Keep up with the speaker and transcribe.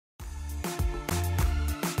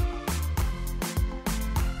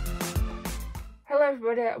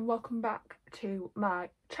everybody and welcome back to my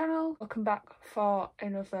channel. Welcome back for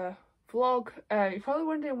another vlog. You're probably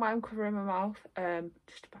wondering why I'm covering my mouth.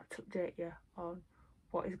 Just about to update you on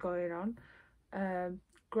what is going on.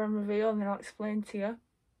 Grand reveal, and then I'll explain to you.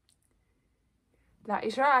 That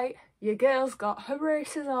is right, your girl's got her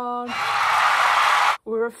braces on.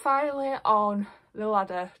 We're finally on the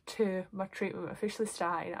ladder to my treatment officially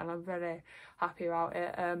starting, and I'm very happy about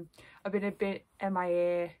it. I've been a bit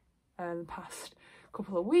MIA the past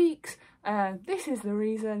couple of weeks, and this is the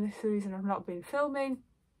reason I've not been filming.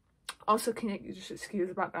 Also, can you just excuse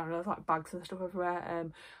the background? There's like bags and stuff everywhere.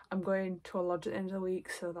 I'm going to a lodge at the end of the week,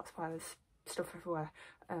 so that's why there's stuff everywhere.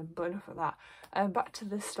 But enough of that. Back to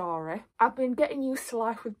the story. I've been getting used to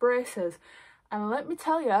life with braces, and let me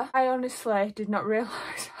tell you, I honestly did not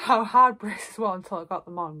realise how hard braces were until I got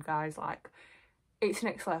them on, guys. Like, it's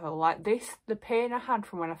next level. Like this, the pain I had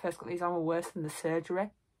from when I first got these on were worse than the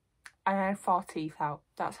surgery. And I had 4 teeth out.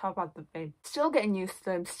 That's how bad they've been. Still getting used to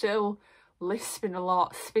them, still lisping a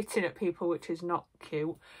lot, spitting at people, which is not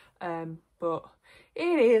cute. But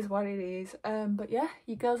it is what it is. But yeah,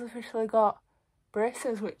 you girls officially got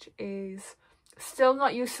braces, which is still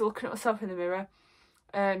not used to looking at myself in the mirror.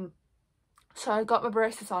 So I got my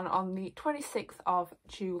braces on the 26th of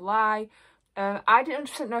July. I didn't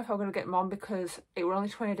 100% know if I was going to get them on because it were only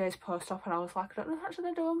 20 days post-op, and I was like, I don't know if I'm actually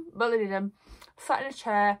going to do them, but they did them. Sat in a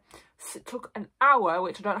chair, it took an hour,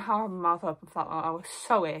 which I don't know how I had my mouth open for that long. I was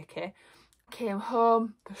so achy. Came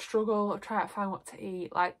home, the struggle of trying to find what to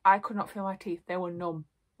eat. Like, I could not feel my teeth, they were numb.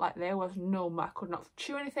 Like, they was numb. I could not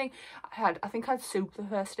chew anything. I think I had soup the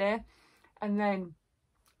first day, and then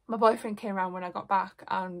my boyfriend came around when I got back,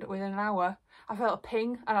 and within an hour I felt a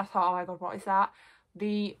ping, and I thought, oh my god, what is that?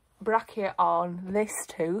 The bracket on this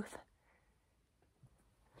tooth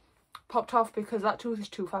popped off because that tooth is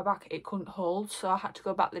too far back, it couldn't hold, so I had to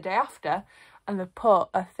go back the day after and they put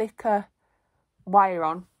a thicker wire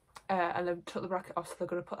on, and they took the bracket off, so they're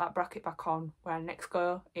going to put that bracket back on when I next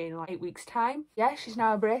go in like 8 weeks time. Yeah, she's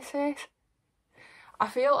now a braces. I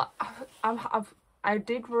feel I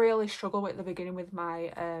did really struggle at the beginning with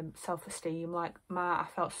my self-esteem. Like, I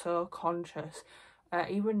felt so conscious.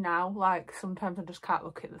 Even now, like, sometimes I just can't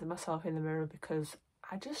look at myself in the mirror because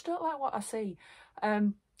I just don't like what I see.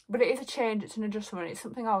 But it is a change, it's an adjustment, it's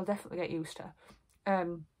something I'll definitely get used to.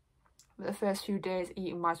 But the first few days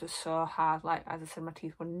eating-wise was so hard. Like, as I said, my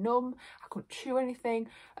teeth were numb, I couldn't chew anything.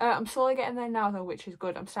 I'm slowly getting there now though, which is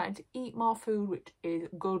good. I'm starting to eat more food, which is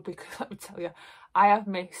good because let me tell you, I have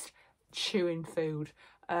missed chewing food.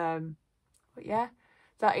 But yeah,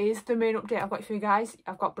 that is the main update I've got for you guys.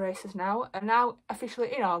 I've got braces now, and now officially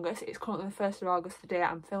in August. It's currently the 1st of August, the day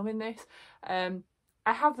I'm filming this.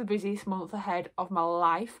 I have the busiest month ahead of my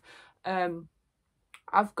life.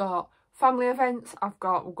 I've got family events,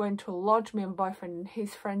 we're going to a lodge, me and my boyfriend and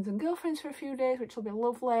his friends and girlfriends for a few days, which will be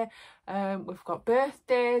lovely. We've got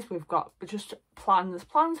birthdays, we've got just plans,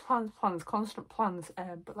 constant plans,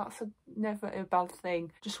 but that's never a bad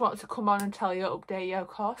thing. Just wanted to come on and tell you, update you. Of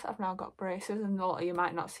course, I've now got braces, and a lot of you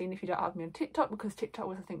might not have seen if you don't have me on TikTok, because TikTok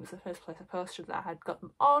was, I think, was the first place I posted that I had got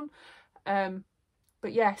them on.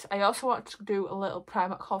 But yes, I also want to do a little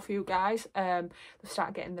Primark haul for you guys. They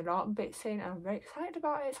start getting the autumn bits in, and I'm very excited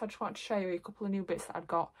about it. So I just want to show you a couple of new bits that I've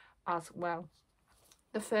got as well.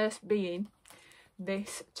 The first being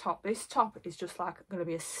this top. This top is just like going to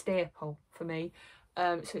be a staple for me.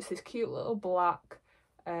 So it's this cute little black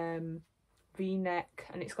V-neck,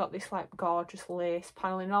 and it's got this like gorgeous lace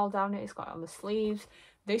paneling all down it. It's got it on the sleeves.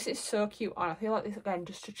 This is so cute on. I feel like this, again,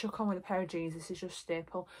 just to chuck on with a pair of jeans, this is just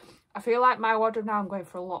staple. I feel like my wardrobe now, I'm going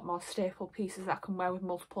for a lot more staple pieces that I can wear with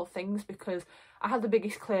multiple things, because I had the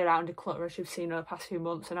biggest clear out and declutter, as you've seen over the past few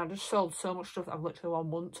months, and I just sold so much stuff that I've literally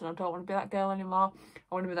worn once, and I don't want to be that girl anymore.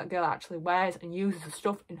 I want to be that girl that actually wears and uses the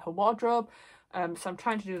stuff in her wardrobe. So I'm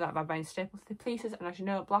trying to do that by buying staple pieces, and as you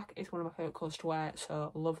know, black is one of my favourite colours to wear,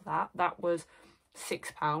 so I love that. That was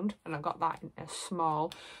 £6, and I got that in a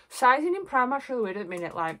small. Sizing in Primark's really weird at the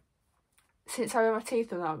minute. Like, since I had my teeth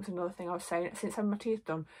done, that was another thing I was saying, since I had my teeth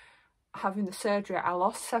done, having the surgery, I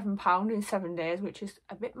lost £7 in 7 days, which is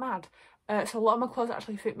a bit mad. So a lot of my clothes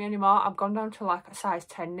actually fit me anymore. I've gone down to like a size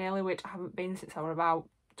 10 nearly, which I haven't been since I was about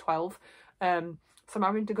 12. So I'm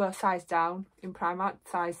having to go a size down in Primark,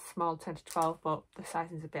 size small 10 to 12, but the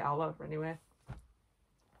sizing's a bit all over anyway.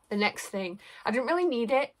 The next thing, I didn't really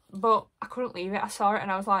need it, but I couldn't leave it. I saw it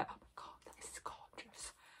and I was like, oh my god, this is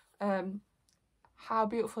gorgeous. How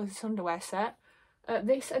beautiful is this underwear set?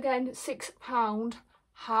 This again, £6.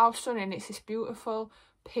 How stunning. It's this beautiful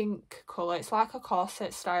pink colour. It's like a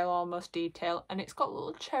corset style almost detail, and it's got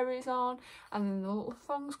little cherries on, and then the little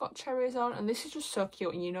thong's got cherries on, and this is just so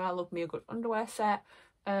cute. And you know I love me a good underwear set.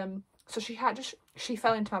 So she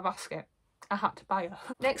fell into my basket. I had to buy her.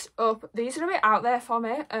 Next up, these are a bit out there for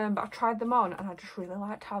me, but I tried them on and I just really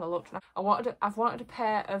liked how they looked. I've wanted a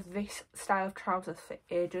pair of this style of trousers for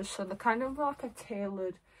ages. So they're kind of like a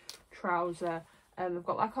tailored trouser, and they've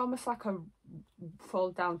got like almost like a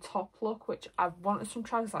fold down top look, which I've wanted some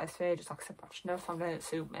trousers like this for ages. Like I said, but I just never found any that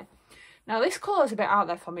suit me. Now this colour is a bit out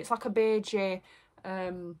there for me. It's like a beigey,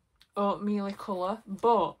 oatmeal colour,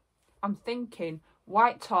 but I'm thinking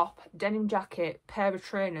white top, denim jacket, pair of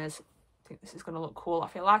trainers. I think this is going to look cool. I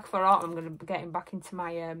feel like for autumn I'm going to be getting back into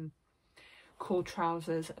my cool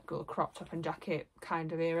trousers, little crop top and jacket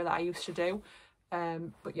kind of era that I used to do.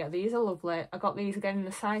 But yeah, these are lovely. I got these again in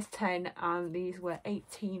a size 10 and these were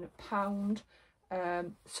 £18.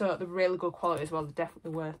 So they're really good quality as well. They're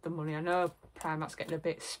definitely worth the money. I know Primark's getting a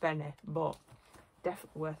bit spenny, but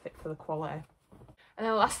definitely worth it for the quality. And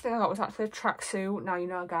then the last thing I got was actually a tracksuit. Now, you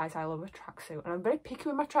know, guys, I love a tracksuit, and I'm very picky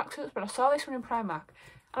with my tracksuits, but I saw this one in Primark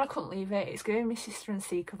and I couldn't leave it. It's giving me Sister and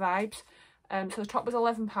Seeker vibes. So the top was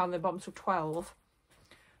 £11, the bottoms were £12.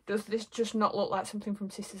 Does this just not look like something from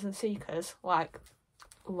Sisters and Seekers? Like,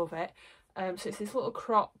 love it. So it's this little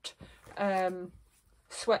cropped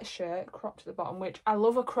sweatshirt, cropped at the bottom, which I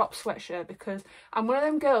love a cropped sweatshirt because I'm one of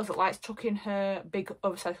them girls that likes tucking her big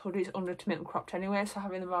oversized hoodies under to make them cropped anyway, so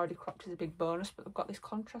having them already cropped is a big bonus. But they've got this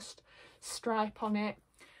contrast stripe on it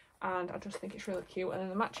and I just think it's really cute. And then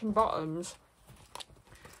the matching bottoms,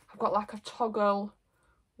 I've got like a toggle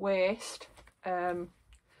waist,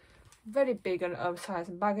 very big and oversized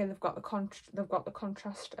and baggy. They've got the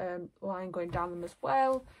contrast line going down them as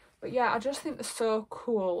well. But yeah, I just think they're so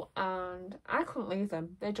cool and I couldn't leave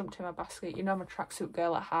them. They jumped in my basket. You know I'm a tracksuit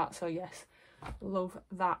girl at heart, so yes, love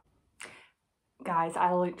that. Guys,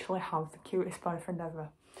 I literally have the cutest boyfriend ever.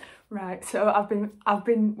 Right, so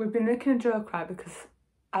we've been making a joke, right, because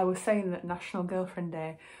I was saying that National Girlfriend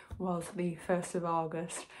Day was the 1st of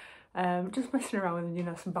August. Just messing around with, you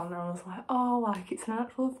know, some banter. I was like, oh, like it's an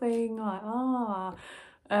actual thing, like, ah.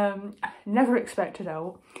 Never expected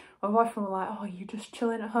out. My boyfriend was like, oh, you just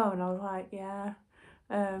chilling at home? And I was like, yeah.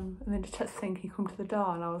 And then just text saying, can you come to the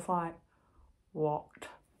door? And I was like, what?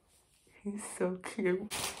 He's so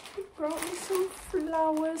cute. He brought me some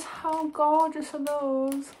flowers. How gorgeous are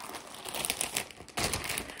those?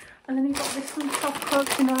 And then he got this one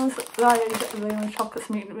chocolate, you know, the only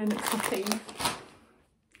chocolates meeting me next to tea.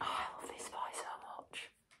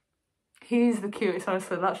 He's the cutest,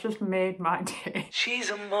 honestly. That's just made my day. She's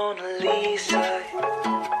a Mona Lisa.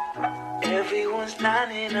 Everyone's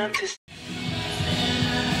lining up to...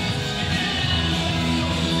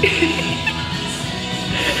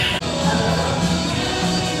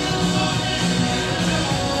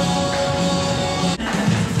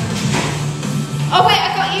 Oh wait,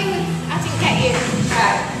 I got you. I didn't get you.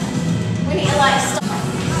 Right. We need to like stop.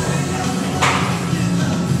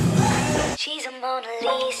 She's a Mona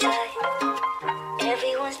Lisa.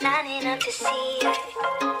 Everyone's lining up to see her.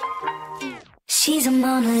 She's a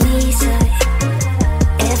Mona Lisa.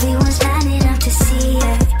 Everyone's lining up to see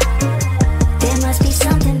her. There must be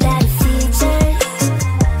something that features.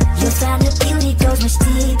 You'll find her beauty goes much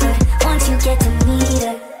deeper once you get to meet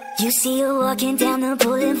her. You see her walking down the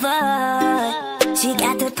boulevard. She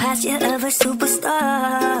got the posture of a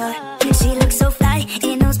superstar. She looks so fly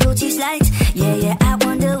in those Gucci slides. Yeah, yeah, I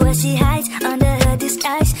wonder what she hides under her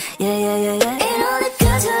disguise. Yeah, yeah, yeah, yeah. And all the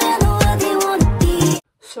girls around the world, they wanna be.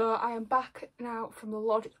 So I am back now from the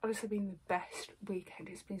lodge. It's honestly been the best weekend.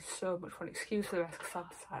 It's been so much fun. Excuse the rest because I'm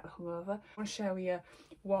slightly hungover. I want to share with you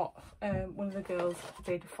what one of the girls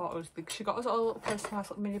did for us. She got us all a little personalised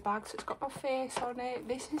little mini bag, so it's got my face on it.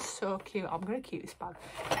 This is so cute. I'm going to keep this bag.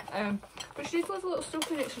 But she did loads of little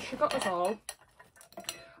stuff in it, so she got us all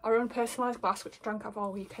our own personalised glass, which I drank out of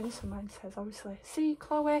all weekend. So mine says, obviously, see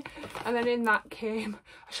Chloe. And then in that came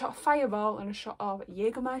a shot of Fireball and a shot of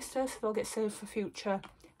Jägermeister, so they'll get saved for future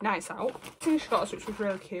nights out. The thing she got us, which was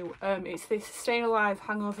really cute, it's this Staying Alive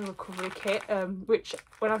hangover recovery kit, which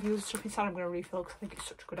when I've used stuff inside I'm going to refill because I think it's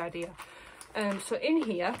such a good idea. So in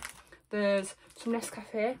here there's some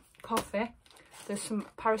Nescafe coffee, there's some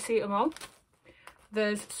paracetamol,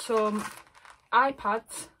 there's some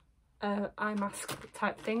iPads, eye mask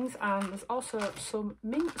type things, and there's also some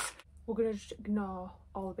mints. We're going to just ignore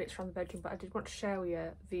all the bits from the bedroom, but I did want to share with you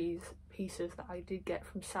these pieces that I did get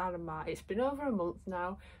from Primark. It's been over a month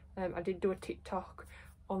now. I did do a TikTok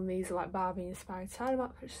on these like Barbie inspired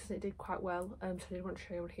Primark purchases. It did quite well, so I did want to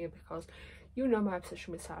show you one here because you know my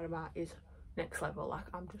obsession with Primark is next level. Like,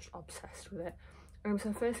 I'm just obsessed with it. So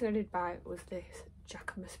the first thing I did buy was this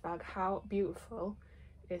Jacquemus bag. How beautiful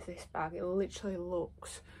is this bag? It literally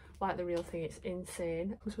looks like the real thing. It's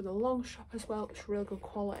insane. It comes with a long strap as well. It's real good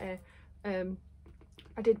quality.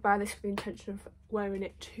 I did buy this with the intention of wearing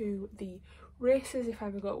it to the races if I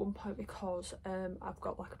ever go at one point, because I've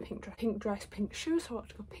got like a pink dress, pink shoes, so I want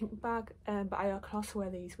to go pink bag. But I can also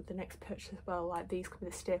wear these with the next purchase as well. Like these can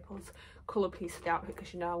be the staples colour piece of the outfit,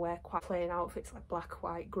 because you know I wear quite plain outfits like black,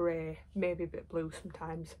 white, grey, maybe a bit blue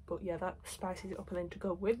sometimes. But yeah, that spices it up. And then to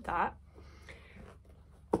go with that,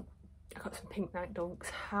 I got some pink night dunks.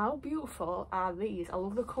 How beautiful are these? I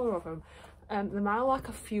love the colour of them. They might like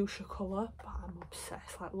a fuchsia colour, but I'm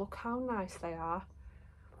obsessed. Like, look how nice they are.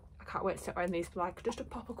 I can't wait to start wearing these. Like, just a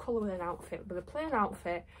pop of colour with an outfit. With a plain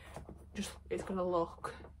outfit, just it's going to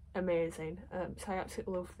look amazing. So I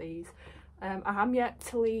absolutely love these. I am yet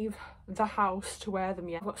to leave the house to wear them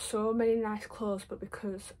yet. I've got so many nice clothes, but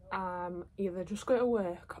because I'm either just going to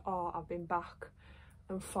work or I've been back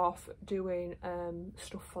and forth doing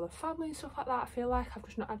stuff for the family and stuff like that, I feel like I've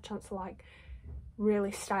just not had a chance to like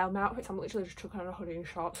really style my outfits. I'm literally just chucking on a hoodie and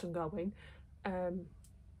shorts and going.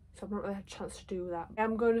 So I've not really had a chance to do that.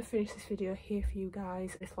 I'm going to finish this video here for you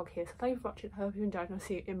guys, this vlog here. So thank you for watching. I hope you enjoyed, and I'll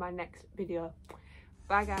see you in my next video.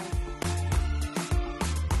 Bye guys.